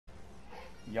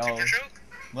Yo, Super choke?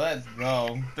 let's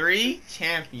go. 3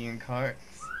 champion cards.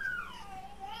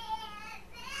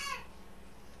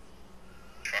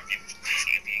 Fucking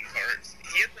champion cards.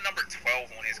 He has the number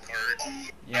 12 on his card.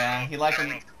 Yeah, he liked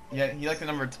the he liked the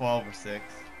number 12 or 6.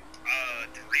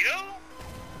 Dorito?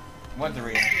 What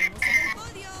Dorito?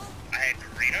 I had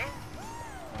Dorito.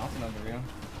 I also know Dorito.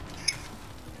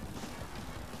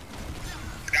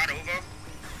 Got Ovo.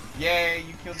 Yay,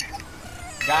 you killed.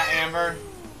 Got Amber.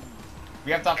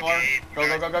 We have top floor. Go,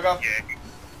 go, go, go, go.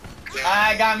 Yeah.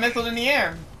 I got missiles in the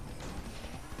air.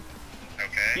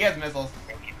 Okay. He has missiles.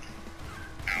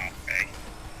 Okay.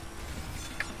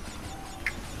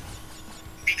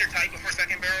 Beat your type before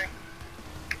second barrel.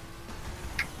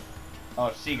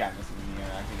 Oh, she got missiles in the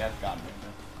air. Actually, that's got me.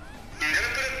 I'm gonna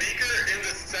put a beaker in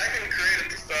the second crate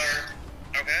at the start.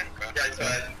 Okay. Right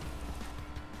side.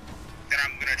 Then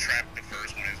I'm gonna trap the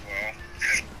first one as well.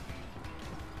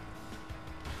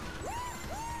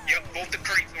 Yep, both the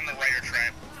crates on the right are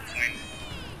trapped. Win.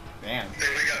 Damn. Then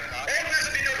we got. Oh, there's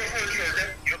a beaker before the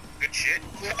short. Yep, good shit.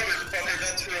 Motherfucker,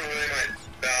 that's really my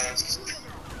balance.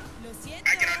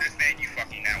 I can understand you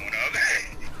fucking that one up.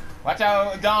 Watch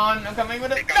out, Dawn. I'm coming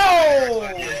with it. They No!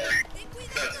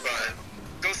 That's fine.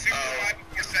 Go super wide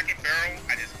before second barrel.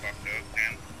 I just fucked up,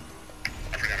 man.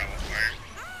 I forgot I was fired.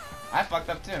 I fucked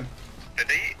up too. Did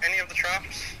they eat any of the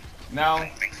traps? I No.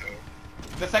 don't think so.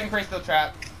 The second crate's still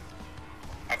trapped.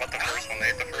 How about the first one? They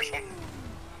ate the first one?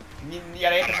 Yeah,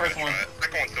 they ate the I'm not first gonna one. try it.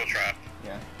 Second one's still trapped.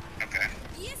 Yeah. Okay.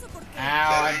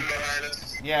 Ow. Behind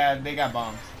us. Yeah, they got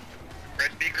bombed.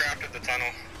 Red beaker after the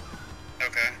tunnel.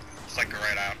 Okay. It's like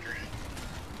right after.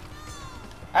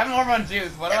 I have more on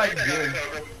juice. What do I do?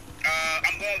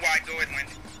 I'm going wide. Go ahead, Lynn.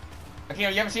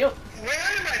 Akeno, you have a shield? Why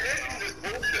am I missing this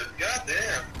bullshit? God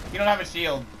damn. You don't have a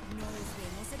shield.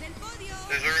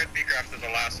 There's a red beaker after the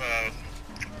last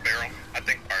barrel. I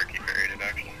think Firekeeper ate it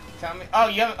actually. Tell me. Oh,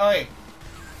 you have. Oh, wait.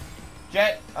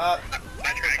 Jet,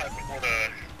 Nitro type before the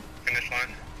finish line.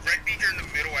 Red beaker in the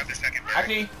middle after second barrel.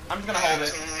 actually, I'm just gonna hold it.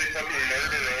 Absolutely fucking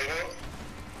murder Ovo.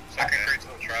 Second crate's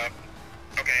still trapped.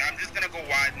 Okay, I'm just gonna go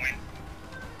wide, Win.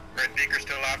 Red beaker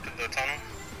still after the tunnel.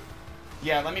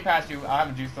 Yeah, let me pass you. I'll have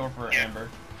a juice store for Yeah. Amber.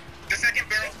 The second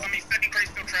barrel, second crate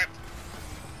still trapped.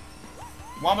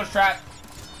 One was trapped.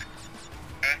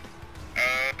 Okay.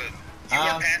 You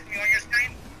want past me on your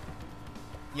screen?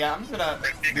 Yeah, I'm just gonna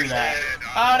Red beaker do that. still dead.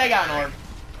 Oh, they got an orb.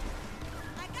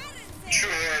 Sure,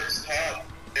 it's hot.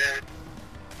 Yeah.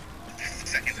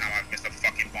 Second time I've missed a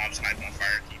fucking bomb snipe on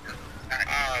Firekeeper.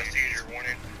 Seizure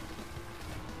warning.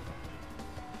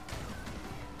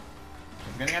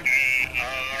 He's gonna get.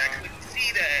 I couldn't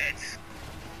see that.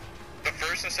 The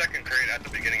first and second crate at the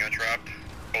beginning are trapped.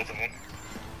 Both of them.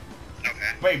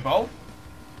 Okay. Wait, both?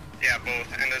 Yeah,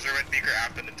 both. And there's a red beaker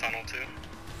after the tunnel too.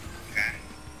 Okay.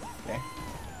 Okay.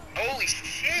 Holy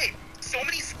shit! So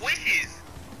many squishes!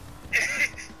 I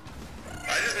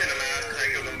just need a mass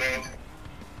crank of them both.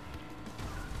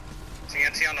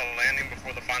 TNT on the landing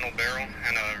before the final barrel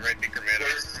and a red beaker mid.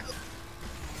 Does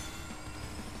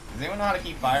anyone know how to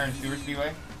keep fire in Sewer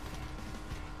Speedway?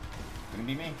 Couldn't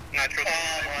be me. Nitro.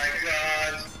 Oh my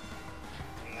god.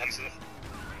 That's it.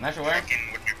 Not sure where.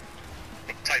 Fucking with your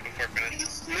Tight before finish.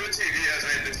 New TV has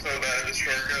made this so bad, this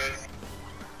shortcut.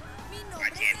 I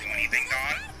can't do anything,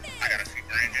 Don. I got a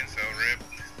super engine, so rip.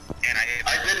 And I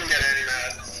didn't get any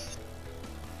mass.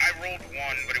 I rolled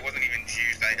one, but it wasn't even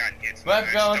juiced. I got hits.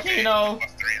 Let's go, Okay, Akeno.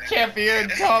 +3. Champion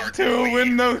That's top hard 2 to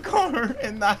in the car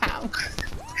in the house.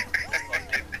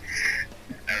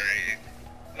 Alright.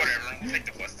 Whatever. We'll take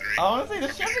the +3. Honestly, the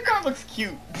champion car looks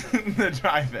cute. The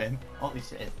drive-in. Holy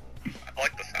shit. I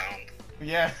like the sound.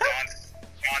 Yeah.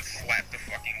 John slapped the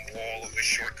fucking wall of the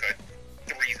shortcut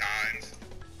 3 times.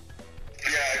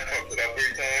 Yeah, I fucked it up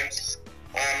 3 times.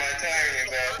 My timing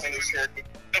is off on the shortcut.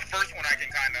 The first one I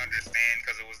can kind of understand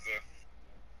because it was the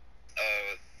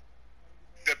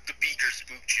beaker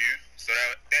spooked you, so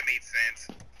that made sense.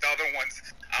 The other ones,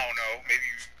 I don't know, maybe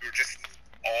you were just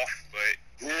off, but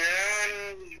Yeah,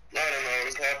 I don't know what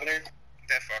was happening.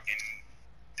 that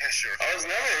shortcut. I was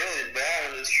never really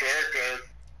bad in this shortcut.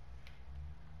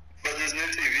 But this new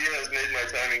TV has made my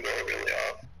timing go really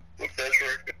off with that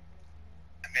shortcut.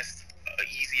 I missed an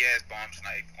easy ass bomb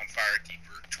snipe on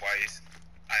Firekeeper twice.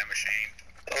 I am ashamed.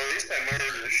 At least I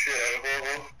murdered the shit out of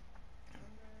Bobo.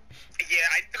 Yeah,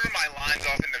 I threw my lines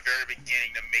off in the very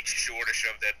beginning to make sure to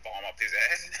shove that bomb up his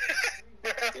ass.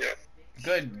 Yeah.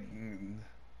 Good.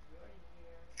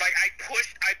 Like I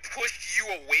pushed you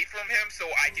away from him so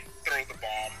I could throw the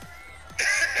bomb.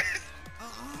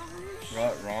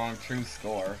 What? Wrong. True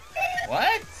score.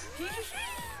 What? Just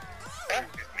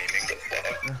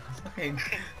meaning.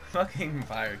 Fucking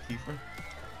Firekeeper.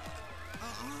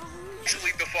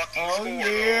 Actually, the fucking Oh score,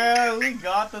 yeah, though. we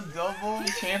got the double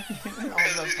champion.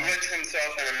 Because he switched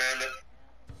himself and Amanda.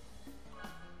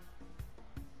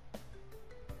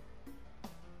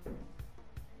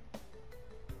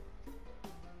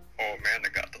 Oh, Amanda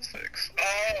got the 6.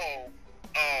 Oh.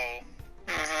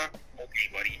 Okay,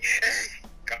 buddy.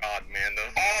 God, Amanda.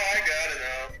 Oh, I got it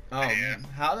now. Oh, Yeah.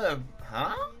 how the,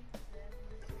 huh?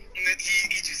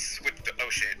 He just switched. Oh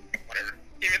shit. Whatever.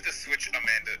 He meant to switch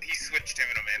Amanda. He switched him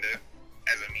and Amanda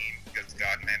as a meme because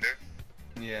God Amanda.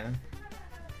 Yeah.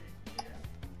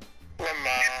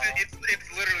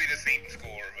 It's literally the same score,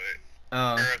 but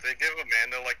Oh. Or if they give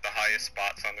Amanda like the highest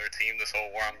spots on their team this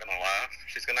whole war, I'm gonna laugh.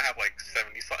 She's gonna have like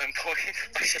 70-something points.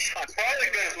 He's probably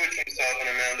gonna switch himself and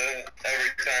Amanda every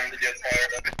time he gets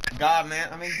fired. God, man.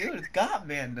 I mean, dude, it's God,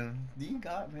 man. You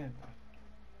got, man.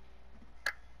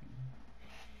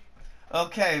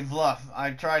 Okay, Bluff.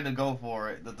 I tried to go for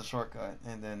it, the shortcut,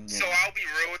 and then. Yeah. So I'll be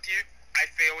real with you. I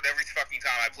failed every fucking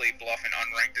time I played Bluff and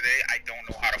Unranked today. I don't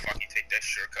know how to fucking take that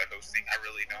shortcut hosting. I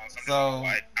really don't. So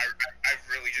I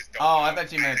really just don't. Oh, know. I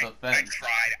thought you meant the I fence.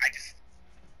 tried. I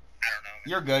don't know.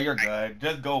 You're good. You're good.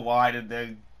 Just go wide, and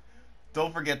then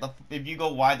don't forget if you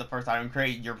go wide the first time,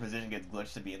 your position gets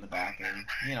glitched to be in the back, and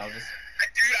you know just.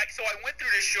 Dude, so I went through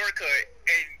this shortcut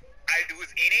and I was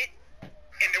in it,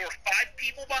 and there were 5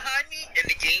 people behind me, and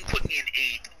the game put me in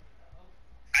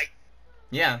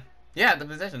 8. Yeah, the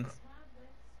positions.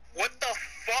 What the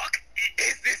fuck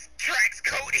is this tracks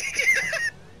coding?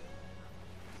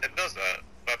 It does that.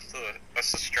 That's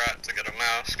the strat to get a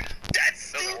mask.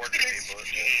 That's Doesn't stupid work as for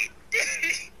me,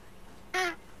 shit.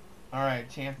 All right,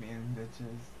 champion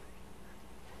bitches.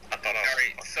 I thought I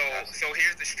was. Alright, so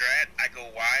here's the strat. I go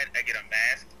wide, I get a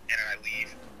mask, and then I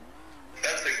leave.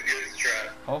 That's a good strat.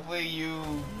 Hopefully you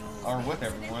are with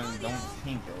everyone and don't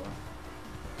team kill her.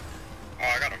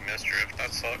 Oh, I got a misdrift.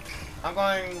 That sucked. I'm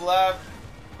going left.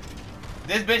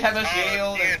 This bitch has a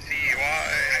shield. And TNT,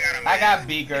 why? I got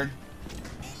beakered.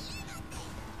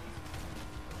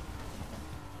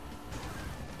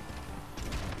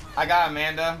 I got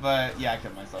Amanda, but yeah, I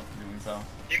killed myself for doing so.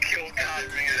 You killed God,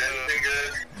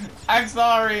 man. I'm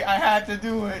sorry, I had to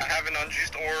do it. I have an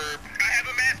unjuiced orb. I have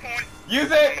a mask on.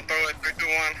 Use I'm it! gonna throw it 3, 2,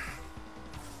 1.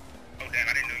 Oh damn,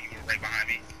 I didn't know you were right behind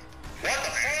me. What the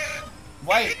fuck?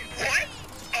 Wait. What?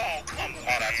 Oh, come on.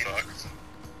 Oh, that sucks.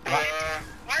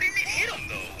 Why didn't it hit him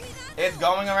though? It's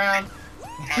going around. Oh,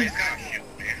 he's gonna kill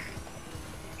me.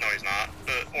 No, he's not.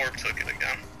 The orb took it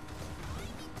again.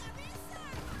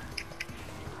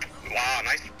 Wow,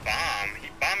 nice bomb. He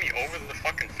bombed me over the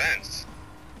fucking fence.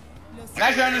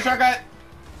 Nice run the shortcut.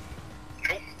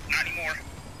 Nope, not anymore.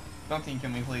 Don't team kill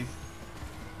me, please.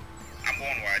 I'm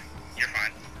going wide. You're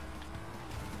fine.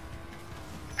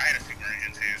 I had a super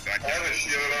engine too, so I I have a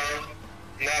shield on.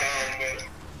 Not on, but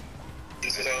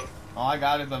this is on. All I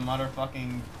got is a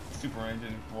motherfucking super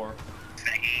engine for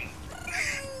Dang.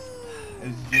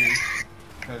 is G.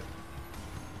 Cause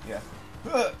yeah.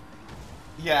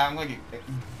 Yeah, I'm gonna get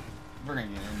we're gonna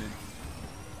get ended.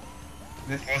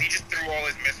 This Well, he just threw all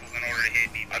his missiles in order to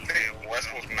hit me. I think Wes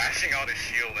was mashing out his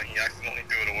shield and he accidentally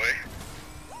threw it away.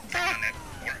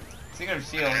 Speaking of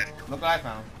shield, look what I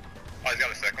found. Oh, he's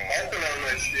got a second I one. put on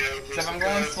my shield. Except I'm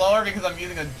going slower because I'm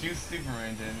using a juice super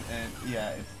engine, and yeah,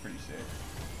 it's pretty shit.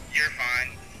 You're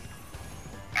fine.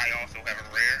 I also have a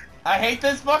rare. I hate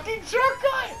this fucking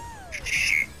shortcut!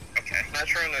 Shit. Okay.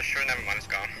 Nitro and the sure, never mind, it's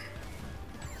gone.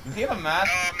 Does he have a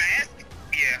mask? Mask?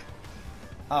 Yeah.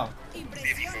 Oh.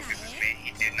 If he focuses me,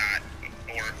 he did not.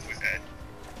 Or was that?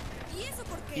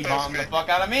 He bombed the fuck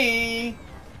out of me!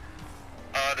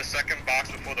 The second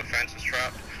box before the fence is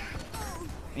trapped.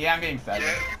 Yeah, I'm getting 7.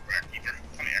 Firekeeper,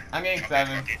 come here. I'm getting Okay,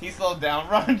 7. fuck it. He slowed down.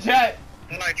 Run, Jet!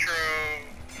 Nitro.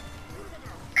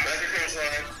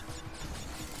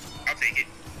 I'll take it.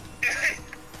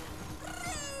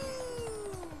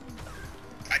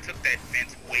 I took that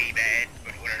fence way bad,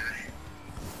 but whatever.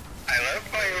 I love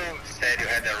how you said you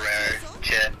had the rare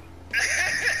jet.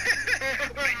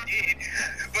 I did.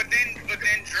 But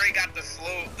then Dre got the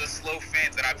slow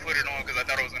fence and I put it on because I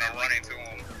thought I was gonna run into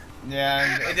him.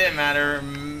 Yeah, it didn't matter.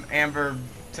 Amber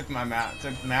took my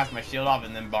shield off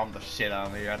and then bombed the shit out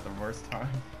of me at the worst time.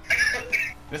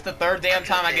 This the 3rd damn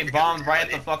time I get bombed right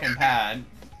at the fucking pad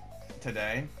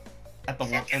today. At the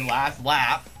last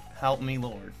lap. Help me,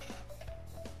 Lord.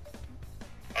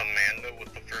 Amanda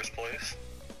with the first place.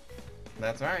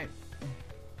 That's right.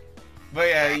 But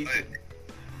yeah,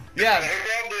 yeah. I'll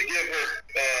probably give her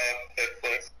 5th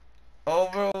place.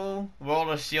 Overall, World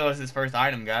of Shield is his first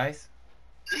item, guys.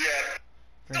 Yeah.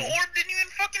 The orb didn't even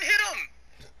fucking hit him.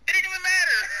 It didn't even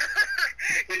matter.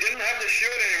 He didn't have the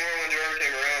shield anymore when the orb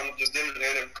came around. Just didn't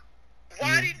hit him.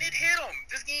 Why didn't it hit him?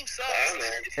 This game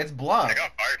sucks. It's Bluff. I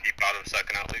got Firekeeper out of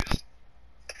second at least.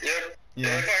 Yep.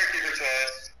 Yeah. Firekeeper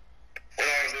twice. When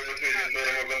I was able to just hit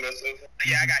him with a missile.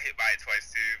 Yeah, I got hit by it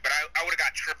twice too. But I would have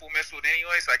got triple missiled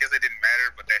anyway, so I guess it didn't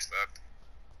matter, but that sucked.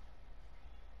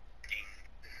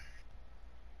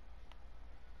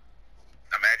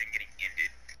 Imagine getting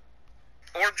ended.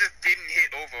 Or just didn't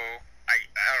hit Ovo. I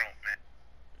don't know,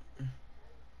 man.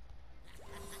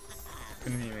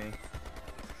 Couldn't be me.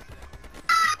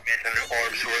 And the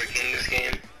orbs working in this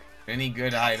game. Any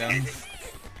good items?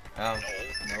 Oh,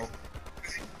 nope.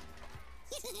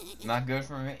 Not good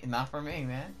for me. Not for me,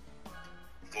 man.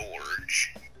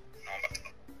 Gorge.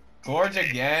 Gorge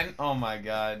again? Oh my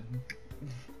god.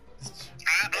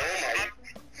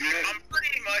 I'm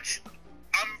pretty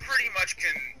much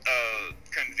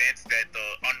convinced that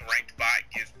the unranked bot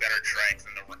gives better tracks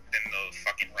than the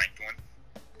fucking ranked one.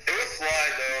 It was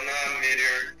slide though, not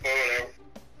Meteor, but whatever.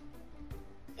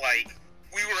 Like,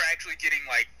 we were actually getting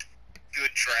like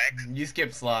good tracks. You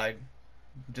skip slide.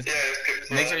 Just Yeah, it's good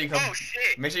slide. make sure you come. Oh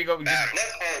shit! Make sure you go. Just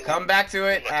Let's hold. come back to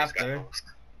it Look, after. Yeah.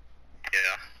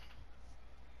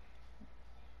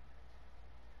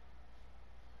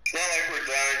 It's not like we're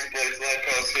dying to play slide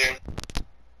coast here.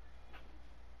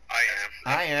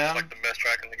 I am. It's like the best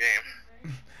track in the game.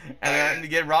 And then you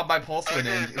get robbed by pulse with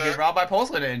engine. Get robbed by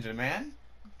pulse with engine, man.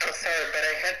 I'm sorry, but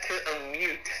I had to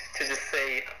unmute to just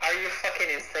say, are you fucking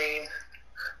insane?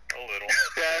 A little.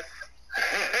 Yes.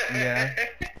 Yeah.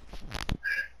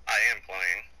 I am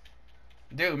playing.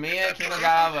 Dude, me and Akeno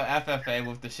got out of a FFA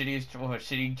with the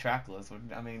shitty track list.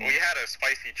 I mean, We had a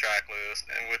spicy track list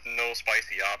and with no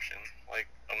spicy option. Like,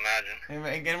 imagine.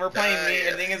 and we're playing.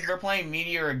 The thing is, we're playing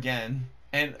Meteor again.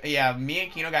 And yeah, me and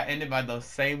Keno got ended by the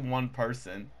same one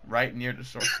person right near the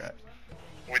shortcut.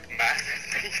 With massive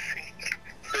spacing.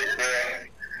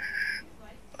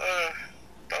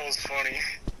 That was funny.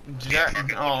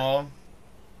 Oh,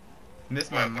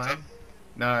 missed my What's up? mind.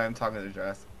 No, I'm talking to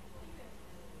Dress.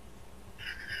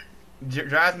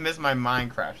 Dress missed my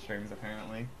Minecraft streams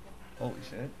apparently. Holy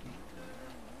shit.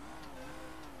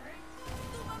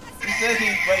 He says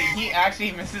he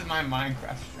actually misses my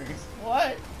Minecraft streams.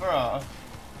 What, bro?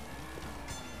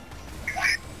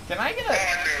 Can I get a?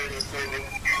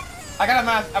 I got a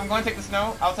mask. I'm going to take the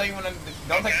snow. I'll tell you when I'm.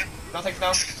 Don't take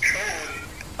snow.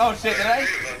 Oh shit! Did I?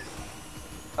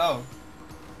 Oh.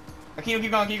 Akeno,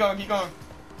 keep going.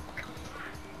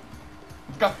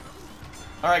 Let's go.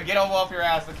 All right, get over off your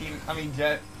ass, Akeno. I mean,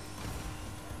 Jet.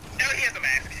 No, he has a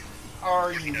mask.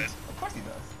 Are He you? does. Of course he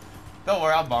does. Don't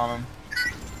worry, I'll bomb him.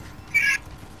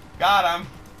 Got him.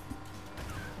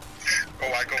 Go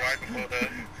wide before the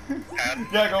pad.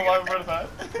 Yeah, go wide for the pad.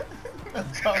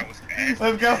 Let's go. That was fast.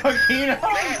 Let's go, Akeno.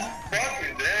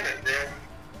 Fucking damn it, bro.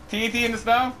 TNT in the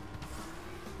snow.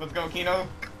 Let's go, Akeno.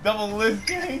 Double list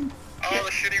game. Oh,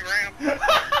 the shitty ramp.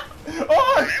 Oh!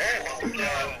 Oh my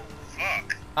god.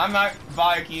 Fuck. I'm not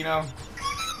by Akeno.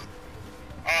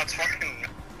 Oh, it's fucking...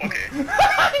 Okay. I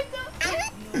didn't even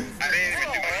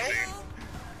do anything.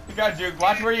 You got juke.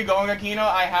 Watch where you're going, Akeno.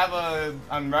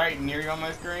 I'm right near you on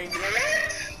my screen.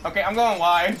 Okay, I'm going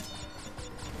wide.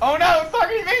 Oh no, it's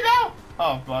fucking me now!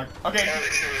 Oh fuck. Okay.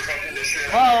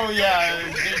 Oh yeah.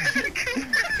 It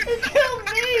killed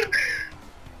me!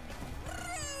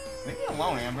 Leave me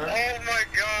alone, Amber. Oh my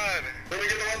god. Let me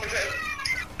get the one with that.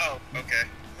 Oh, okay.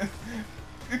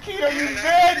 Akeno, you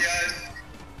bitch!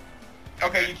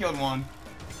 Okay, you killed one.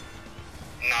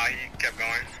 Nah, he kept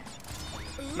going.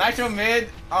 Nitro mid,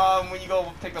 when you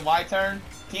go take the Y turn.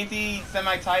 TNT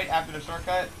semi-tight after the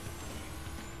shortcut.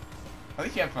 At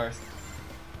least you have first.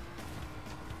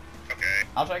 Okay.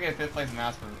 I'll try to get a 5th place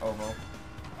mask for Ovo.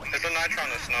 There's a nitro on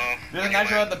the snow. There's a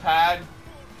Nitro at the pad.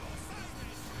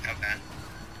 Okay.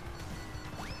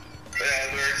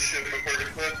 Yeah, there's shit before the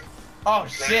clip. Oh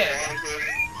shit!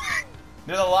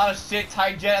 There's a lot of shit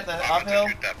tight jet at the I'm uphill.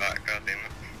 gonna shoot that back, god damn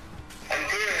it. I'm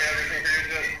doing everything for you,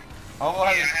 Jen. Ovo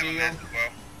has Yeah, I a have a shield. mask as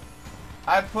well.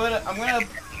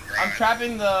 I'm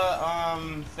trapping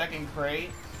the second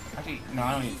crate. Actually, no,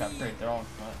 I don't need to trap crate. They're all in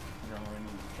front. You don't really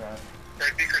need to trap.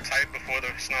 Right, beaker tight before the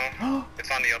snow. It's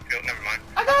on the uphill, never mind.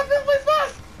 I got a 5th place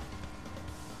mask!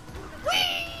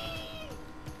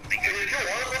 Can you kill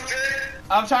one of them, Jen?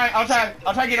 I'll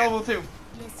try to get Ovo too.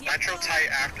 Nitro tight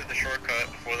after the shortcut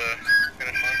before the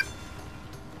finish line.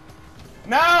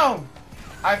 No!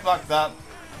 I fucked up.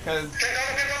 Cause Get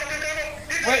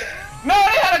down. wait, no,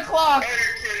 they had a clock. Oh,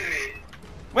 you're kidding me.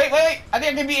 Wait, I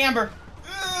think I can beat Amber.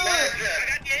 Where's Jen? I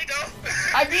got Diego.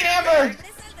 I beat Amber.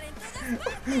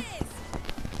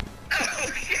 Oh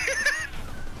shit.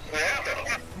 What the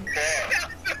fuck? That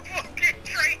was a fucking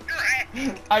train crash.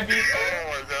 I beat. Oh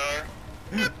my god.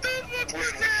 What the fuck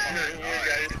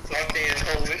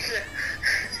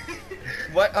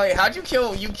What? Oh, how'd you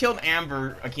kill? You killed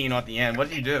Amber Akeno at the end. What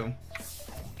did you do?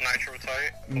 Nitro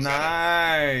tight.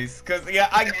 Nice. Cause yeah,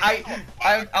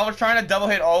 I was trying to double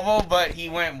hit Ovo, but he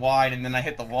went wide, and then I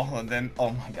hit the wall, and then oh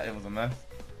my god, it was a mess.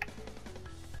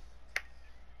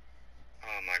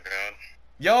 Oh my god.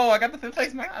 Yo, I got the 5th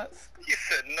place mask. You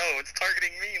said no, it's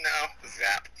targeting me now.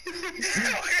 Zap.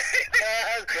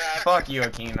 Fuck you,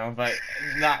 Akeno, but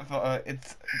not.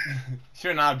 It's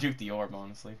should not have juked the orb,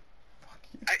 honestly.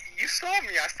 You saw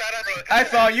me. I sat on the. I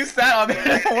saw you sat on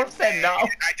the orb. Said no.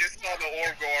 I just saw the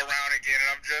orb go around again,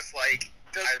 and I'm just like,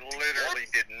 I literally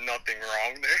did nothing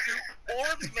wrong there.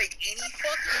 orbs make any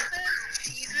fucking sense?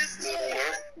 Jesus.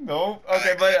 No.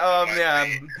 Okay, but yeah.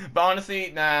 But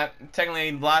honestly, nah.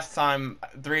 Technically, last time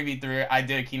 3v3, I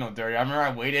did Akeno dirty. I remember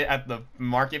I waited at the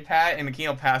market pad, and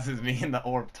Akeno passes me, and the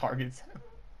orb targets him.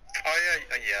 Oh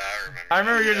yeah, I remember. I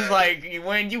remember you're just like, you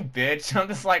win, you bitch. I'm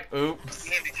just like, oops.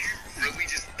 Man, did you really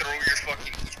just throw him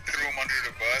under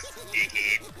the bus?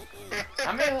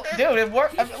 I mean, dude, it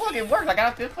worked. I mean, look, it worked. I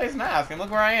got a 5th place mask, and look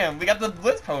where I am. We got the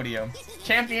Blitz podium,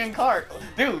 champion cart.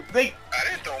 Dude, I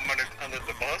didn't throw him under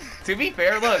the bus. to be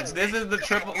fair, look, this is the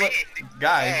triple. Look,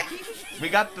 guys, we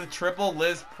got the triple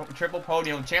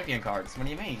podium champion cards. What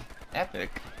do you mean? Epic.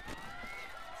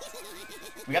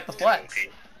 We got the flex.